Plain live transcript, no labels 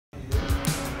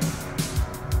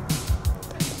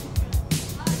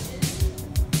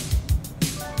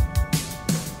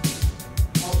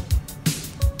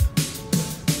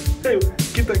Hey,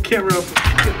 get that camera up.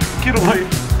 Get away.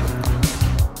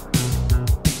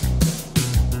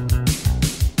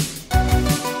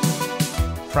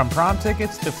 From prom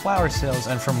tickets to flower sales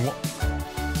and from... Good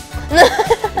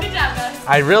job, guys.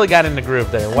 I really got in the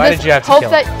groove there. Why did you have to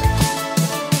kill it?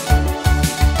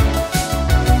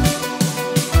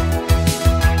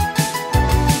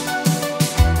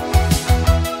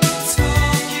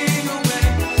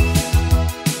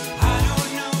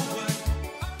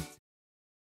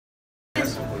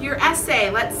 Your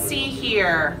essay, let's see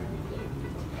here.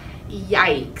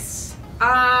 Yikes.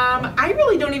 I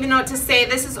really don't even know what to say.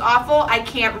 This is awful. I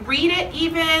can't read it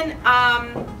even.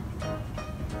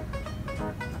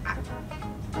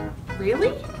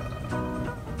 Really?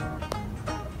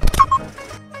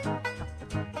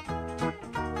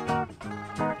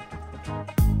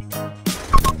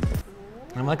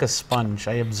 I'm like a sponge.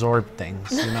 I absorb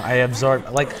things. You know, I absorb,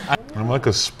 like... I'm like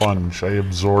a sponge. I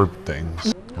absorb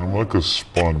things. I'm like a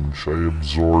sponge. I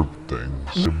absorb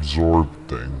things. Absorb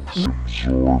things.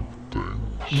 Absorb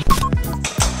things.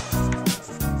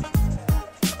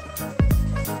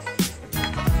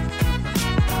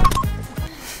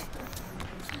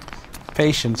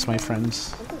 Patience, my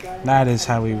friends. That is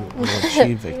how we will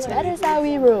achieve victory. That is how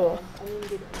we rule.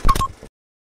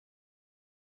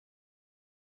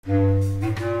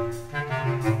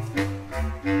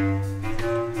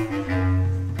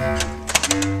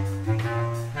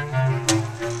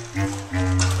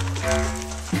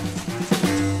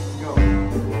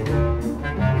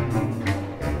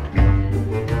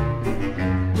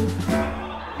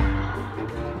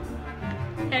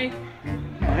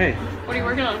 Hey, Hey, what are you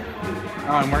working on?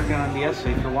 I'm working on the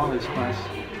essay for Wally's class.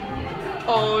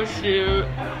 Oh shoot,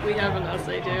 we have an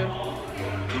essay due.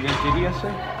 You guys do the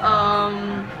essay?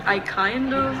 I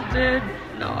kind of did.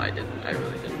 No, I didn't. I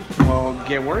really didn't. Well,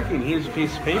 get working. Here's a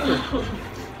piece of paper.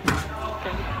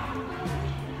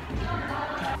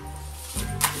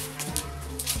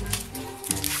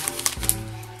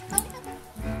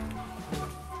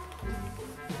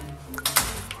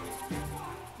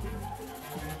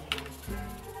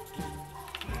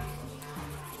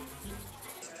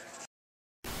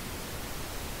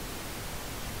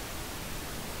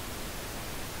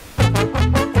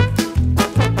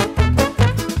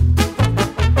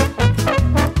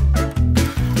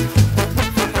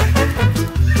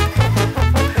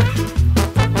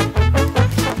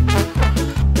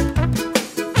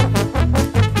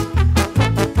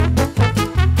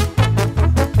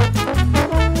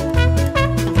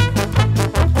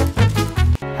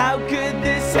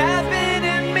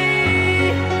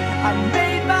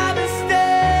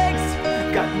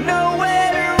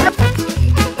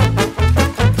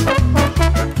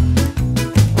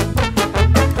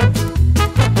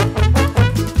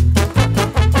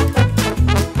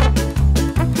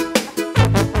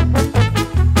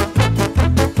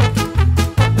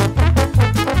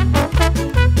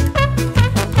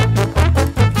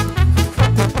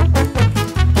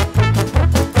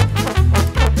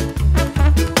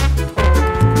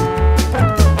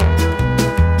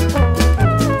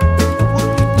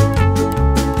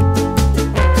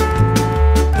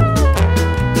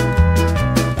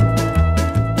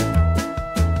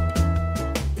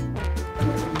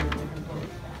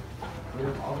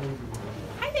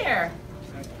 Hi there.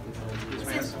 This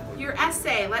is your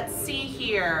essay. Let's see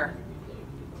here.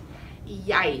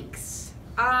 Yikes.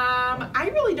 I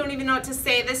really don't even know what to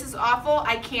say. This is awful.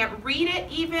 I can't read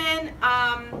it even.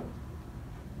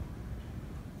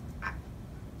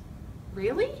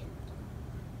 Really?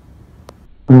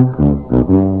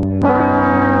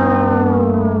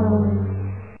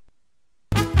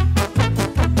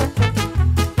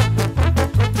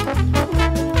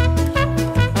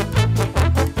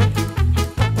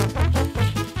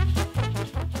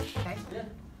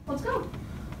 Let's go.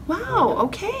 Wow,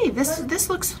 okay. This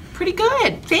looks pretty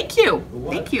good. Thank you.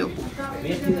 Thank you.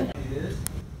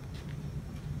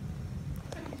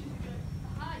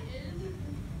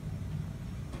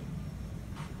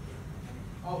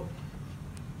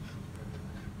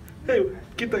 Hey,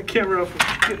 get that camera up.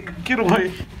 Get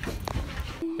away.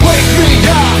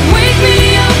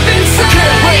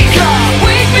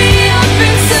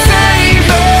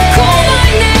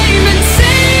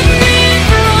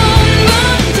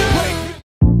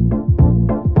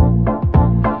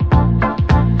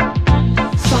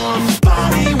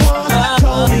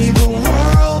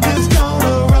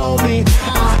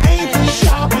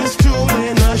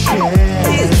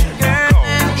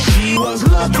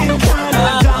 Looking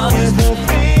kinda dumb with her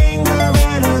finger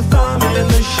and her thumb in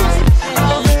the shade.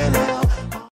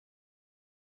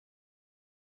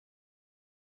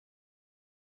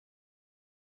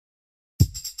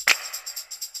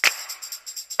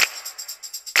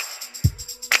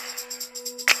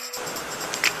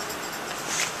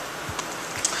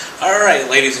 Alright,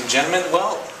 ladies and gentlemen,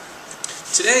 well,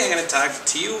 today I'm going to talk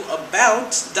to you about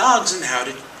dogs and how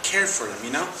to care for them,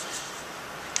 you know?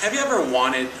 Have you ever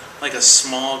wanted like a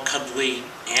small, cuddly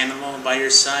animal by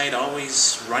your side,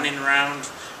 always running around,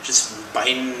 just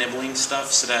biting, nibbling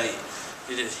stuff so that,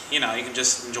 you know, you can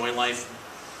just enjoy life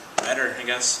better, I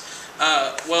guess?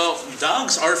 Well,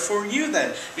 dogs are for you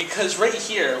then, because right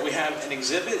here we have an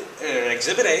exhibit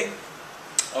A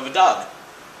of a dog.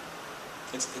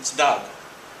 It's a dog.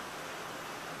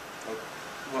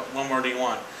 What more do you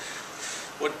want?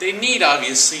 What they need,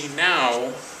 obviously,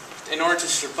 now, in order to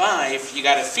survive, you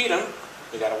gotta feed them,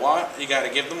 you gotta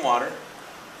give them water,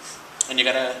 and you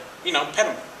gotta, you know, pet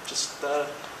them. Just,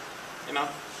 you know,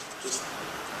 just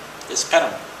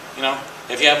pet them. You know,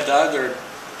 if you have a dog or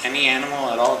any animal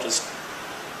at all, just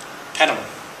pet them.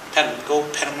 Pet them. Go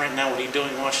pet them right now. What are you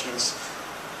doing watching this?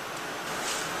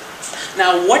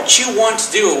 Now, what you want to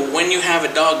do when you have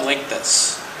a dog like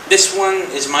this. This one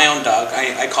is my own dog.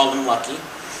 I call him Lucky.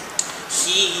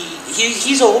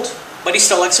 He's old, but he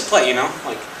still likes to play, you know?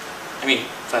 Like, I mean,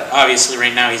 but obviously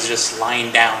right now he's just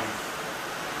lying down.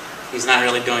 He's not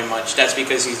really doing much. That's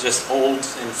because he's just old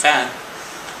and fat,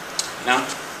 you know?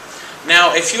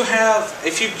 Now, if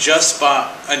you just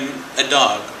bought a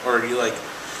dog, or you like,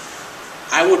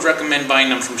 I would recommend buying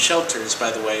them from shelters,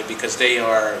 by the way, because they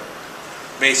are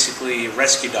basically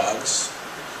rescue dogs,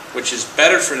 which is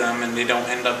better for them, and they don't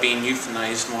end up being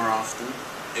euthanized more often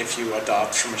if you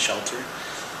adopt from a shelter.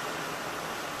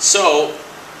 So,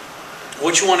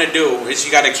 what you want to do is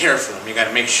you got to care for them. You got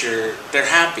to make sure they're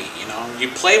happy. You know, you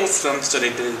play with them so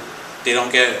they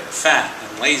don't get fat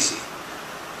and lazy.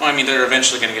 Well, I mean, they're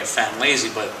eventually going to get fat and lazy,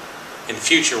 but in the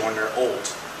future when they're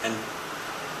old and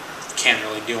can't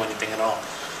really do anything at all.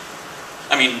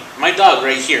 I mean, my dog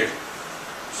right here,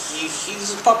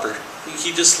 he's a pupper.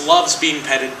 He just loves being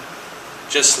petted,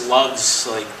 just loves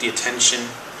like the attention,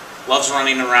 loves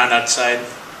running around outside,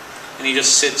 and he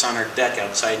just sits on our deck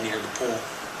outside near the pool.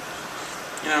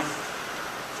 You know,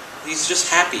 he's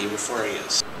just happy with where he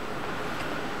is.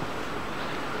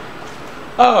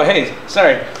 Oh, hey,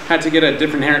 sorry. Had to get a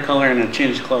different hair color and a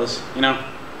change of clothes, you know?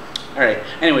 Alright,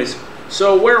 anyways,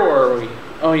 so where were we?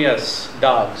 Oh yes,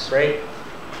 dogs, right?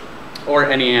 Or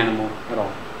any animal at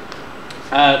all.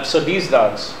 So these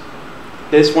dogs,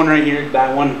 this one right here,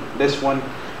 that one, this one,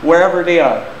 wherever they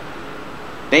are,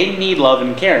 they need love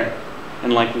and care.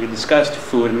 And like we discussed,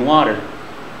 food and water.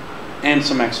 And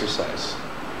some exercise.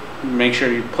 Make sure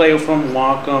you play with them,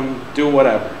 walk them, do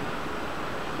whatever.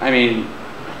 I mean,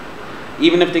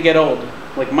 even if they get old,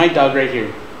 like my dog right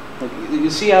here, like, you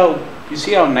see how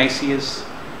nice he is,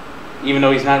 even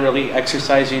though he's not really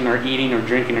exercising or eating or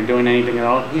drinking or doing anything at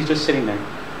all. He's just sitting there.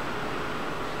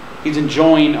 He's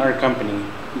enjoying our company,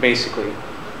 basically.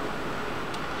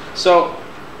 So,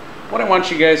 what I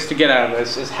want you guys to get out of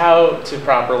this is how to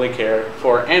properly care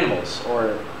for animals,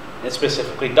 or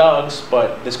specifically dogs,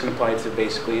 but this can apply to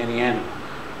basically any animal.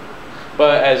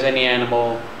 But as every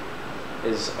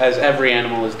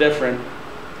animal is different,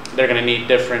 they're going to need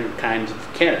different kinds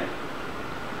of care.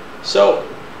 So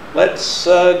let's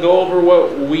go over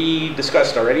what we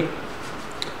discussed already.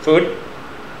 Food,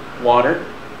 water,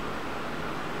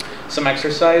 some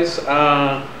exercise,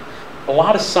 a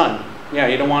lot of sun. Yeah,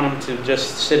 you don't want them to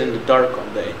just sit in the dark all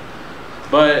day.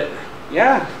 But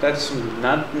yeah, that's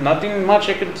nothing much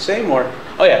I could say more.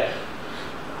 Oh yeah,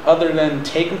 other than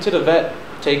take them to the vet,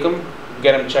 get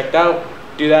them checked out.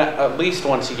 Do that at least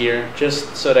once a year,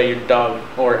 just so that your dog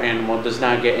or animal does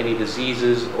not get any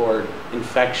diseases or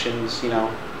infections, you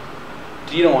know.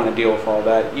 You don't want to deal with all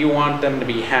that. You want them to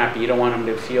be happy. You don't want them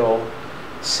to feel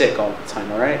sick all the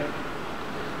time, alright?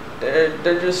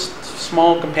 They're just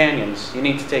small companions. You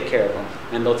need to take care of them,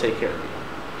 and they'll take care of you.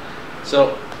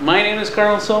 So, my name is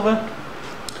Silva,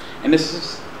 and this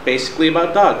is basically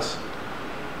about dogs.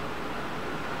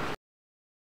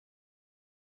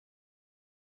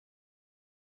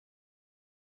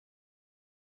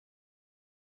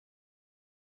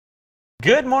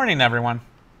 Good morning, everyone.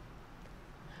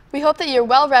 We hope that you're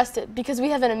well rested because we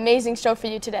have an amazing show for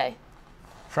you today.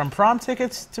 From prom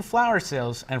tickets to flower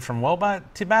sales and from Wobot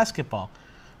to basketball,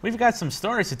 we've got some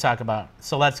stories to talk about,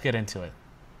 so let's get into it.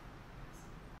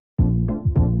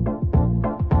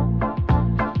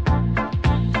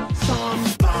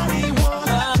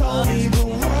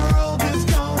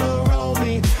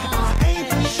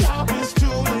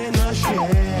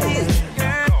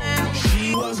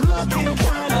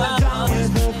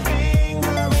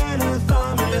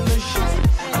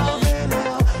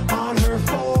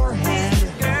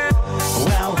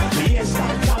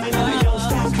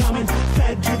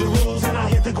 To the rules and I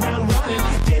hit the ground running.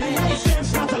 Didn't make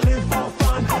sense not to live for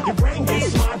fun. Your brain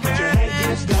gets smart, but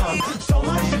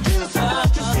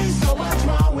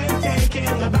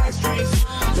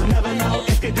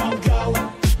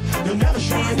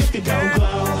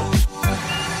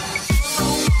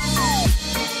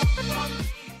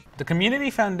The Community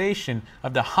Foundation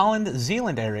of the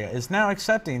Holland-Zeeland area is now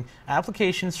accepting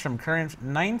applications from current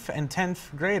 9th and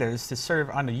 10th graders to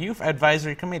serve on the Youth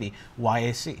Advisory Committee,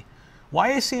 YAC.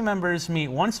 YAC members meet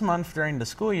once a month during the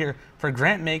school year for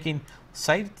grant making,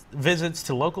 site visits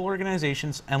to local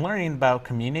organizations, and learning about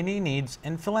community needs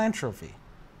and philanthropy.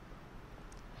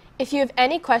 If you have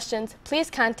any questions, please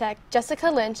contact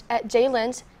Jessica Lynch at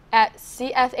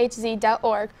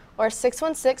jlynch@cfhz.org or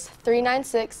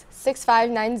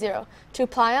 616-396-6590. To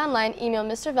apply online, email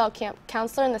Mr. Velkamp,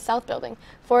 counselor in the South Building,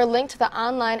 for a link to the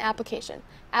online application.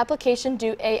 Application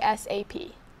due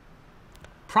ASAP.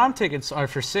 Prom tickets are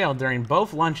for sale during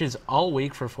both lunches all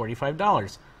week for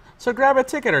 $45. So grab a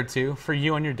ticket or two for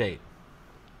you and your date.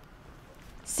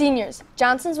 Seniors,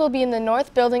 Johnson's will be in the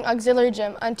North Building Auxiliary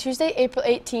Gym on Tuesday, April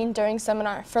 18 during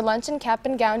seminar for lunch and cap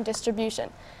and gown distribution.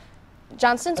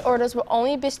 Johnson's orders will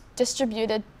only be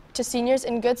distributed to seniors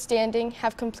in good standing,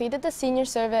 have completed the senior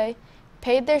survey,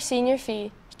 paid their senior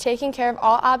fee, taken care of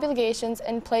all obligations,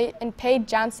 and paid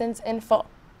Johnson's in full.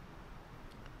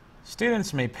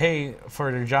 Students may pay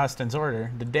for their Johnson's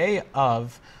order the day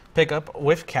of pickup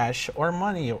with cash or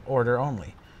money order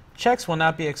only. Checks will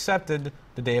not be accepted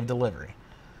the day of delivery.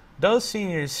 Those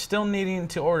seniors still needing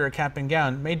to order a cap and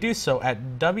gown may do so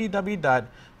at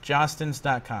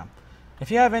www.johnsons.com. If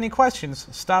you have any questions,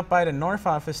 stop by the North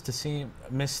office to see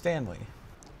Miss Stanley.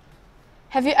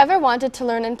 Have you ever wanted to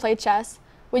learn and play chess?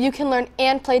 Well, you can learn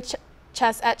and play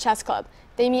chess at Chess Club.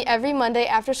 They meet every Monday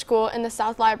after school in the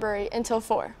South Library until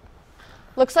 4.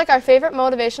 Looks like our favorite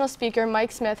motivational speaker,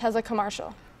 Mike Smith, has a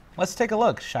commercial. Let's take a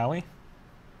look, shall we?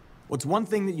 What's one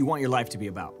thing that you want your life to be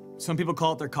about? Some people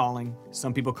call it their calling,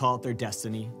 some people call it their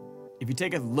destiny. If you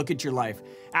take a look at your life,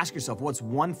 ask yourself, what's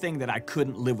one thing that I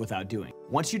couldn't live without doing?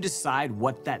 Once you decide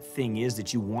what that thing is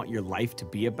that you want your life to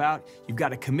be about, you've got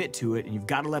to commit to it and you've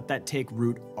got to let that take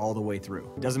root all the way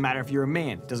through. It doesn't matter if you're a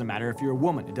man, it doesn't matter if you're a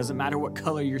woman, it doesn't matter what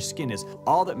color your skin is.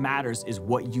 All that matters is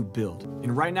what you build.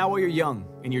 And right now while you're young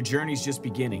and your journey's just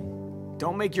beginning,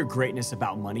 don't make your greatness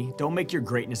about money. Don't make your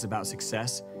greatness about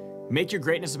success. Make your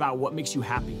greatness about what makes you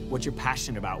happy, what you're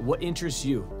passionate about, what interests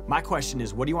you. My question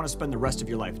is, what do you want to spend the rest of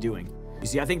your life doing? You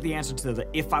see, I think the answer to the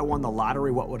if I won the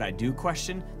lottery, what would I do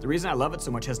question, the reason I love it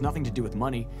so much has nothing to do with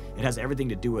money. It has everything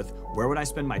to do with where would I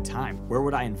spend my time? Where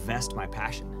would I invest my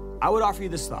passion? I would offer you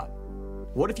this thought.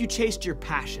 What if you chased your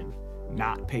passion,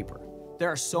 not paper?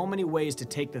 There are so many ways to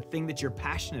take the thing that you're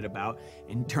passionate about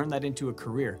and turn that into a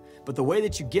career. But the way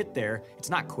that you get there, it's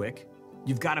not quick.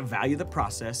 You've got to value the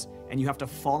process and you have to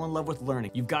fall in love with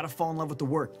learning. You've got to fall in love with the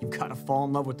work. You've got to fall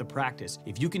in love with the practice.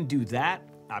 If you can do that,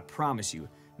 I promise you,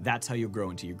 that's how you'll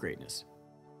grow into your greatness.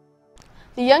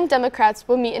 The Young Democrats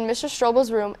will meet in Mr.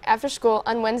 Strobel's room after school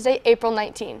on Wednesday, April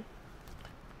 19.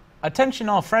 Attention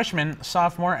all freshmen,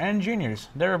 sophomore, and juniors.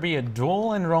 There will be a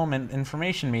dual enrollment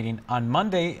information meeting on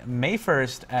Monday, May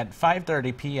 1st at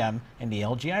 5:30 p.m. in the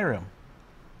LGI room.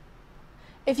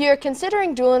 If you are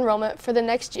considering dual enrollment for the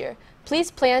next year, please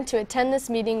plan to attend this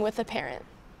meeting with a parent.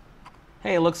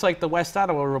 Hey, it looks like the West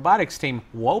Ottawa robotics team,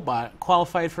 WOBOT,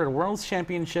 qualified for the World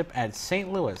Championship at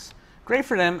St. Louis. Great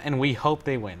for them, and we hope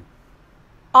they win.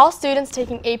 All students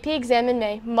taking AP exam in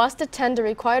May must attend a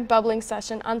required bubbling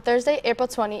session on Thursday, April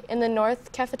 20 in the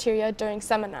North Cafeteria during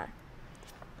seminar.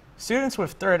 Students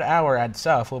with third hour at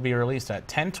South will be released at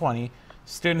 10:20.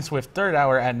 Students with third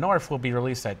hour at North will be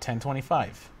released at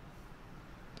 10:25.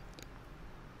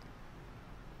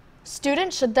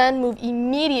 Students should then move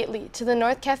immediately to the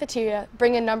North Cafeteria,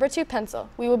 bring a number 2 pencil.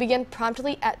 We will begin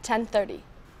promptly at 10:30.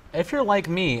 If you're like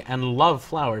me and love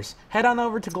flowers, head on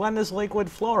over to Glenda's Lakewood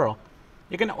Floral.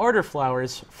 You can order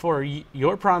flowers for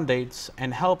your prom dates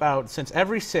and help out since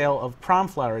every sale of prom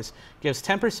flowers gives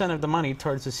 10% of the money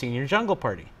towards the senior jungle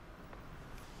party.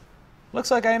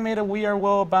 Looks like I made a We Are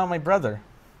Well about my brother.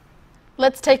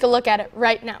 Let's take a look at it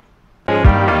right now.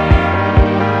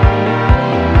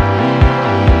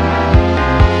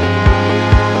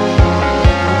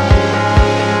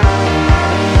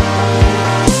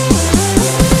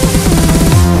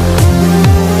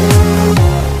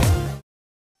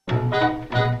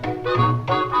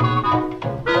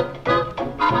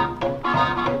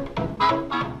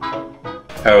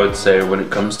 I would say when it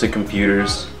comes to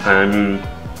computers, I'm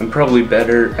probably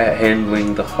better at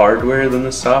handling the hardware than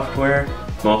the software,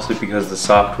 mostly because the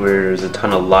software is a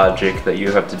ton of logic that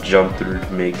you have to jump through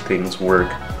to make things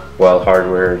work, while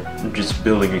hardware, just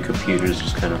building a computer is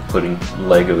just kind of putting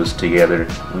Legos together.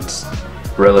 It's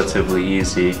relatively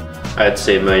easy. I'd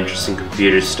say my interest in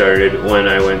computers started when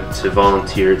I went to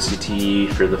volunteer at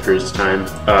CTE for the first time.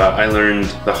 I learned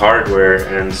the hardware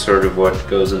and sort of what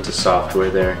goes into software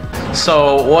there.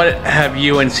 So what have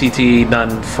you and CTE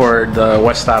done for the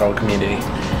West Ottawa community?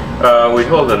 We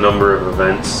hold a number of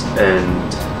events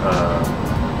and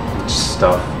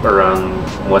stuff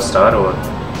around West Ottawa.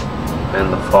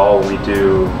 In the fall we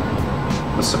do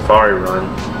the safari run,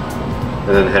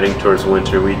 and then heading towards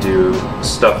winter we do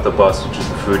Stuff the Bus, which is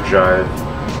the food drive.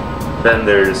 Then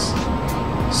there's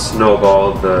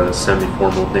Snowball, the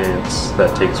semi-formal dance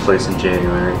that takes place in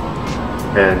January.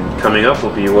 And coming up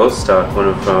will be Woodstock, one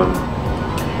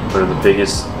of the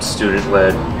biggest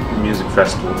student-led music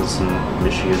festivals in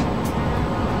Michigan.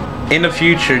 In the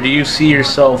future, do you see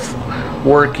yourself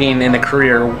working in a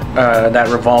career that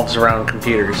revolves around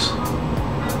computers?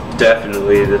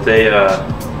 Definitely. That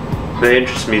they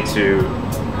interest me to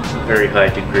a very high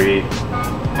degree,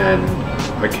 and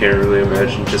I can't really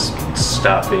imagine just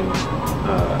stopping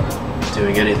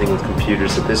doing anything with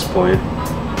computers at this point.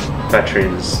 That train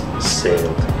has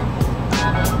sailed.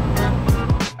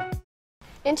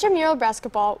 Intramural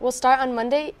basketball will start on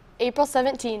Monday, April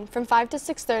 17 from 5 to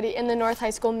 6:30 in the North High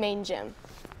School main gym.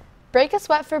 Break a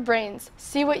Sweat for Brains,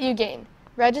 see what you gain.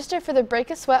 Register for the Break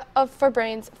a Sweat for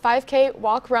Brains 5K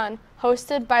Walk Run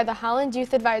hosted by the Holland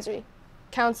Youth Advisory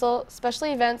Council Special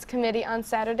Events Committee on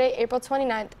Saturday, April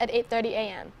 29th at 8:30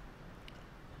 a.m.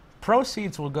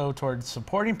 Proceeds will go towards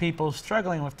supporting people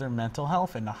struggling with their mental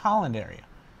health in the Holland area.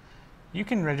 You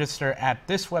can register at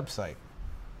this website.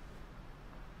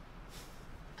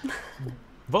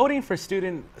 Voting for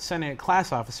Student Senate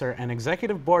Class Officer and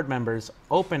Executive Board members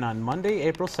open on Monday,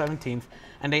 April 17th,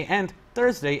 and they end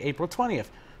Thursday, April 20th.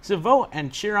 So vote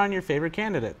and cheer on your favorite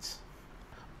candidates.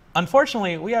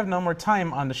 Unfortunately, we have no more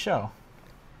time on the show.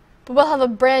 But we'll have a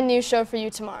brand new show for you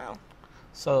tomorrow.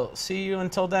 So see you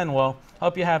until then. Well,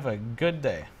 hope you have a good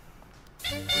day.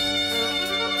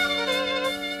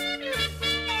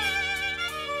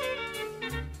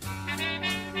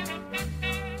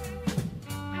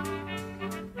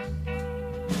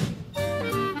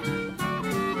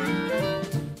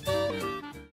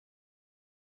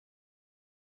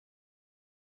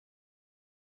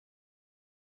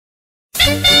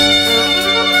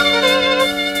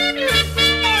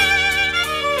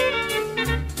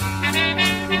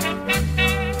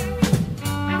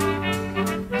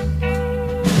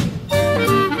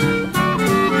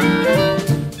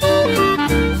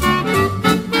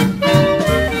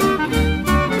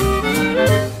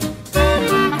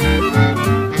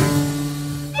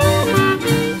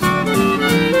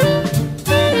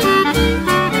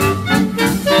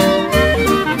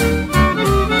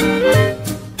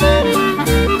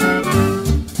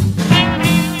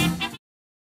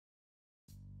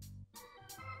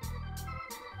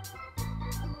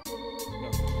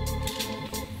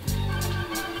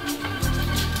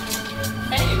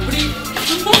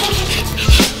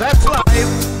 That's life.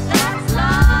 That's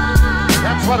life.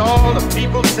 That's what all the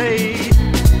people say.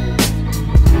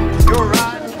 You're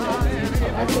right.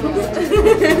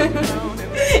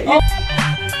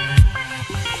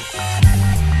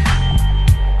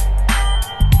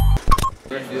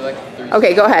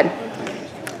 Okay, go ahead.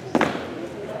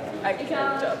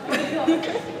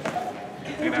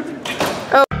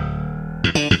 Oh.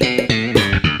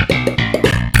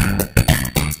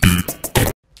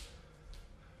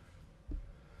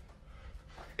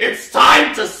 It's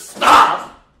time to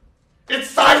stop.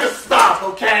 It's time to stop,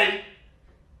 okay?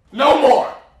 No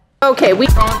more. Okay, we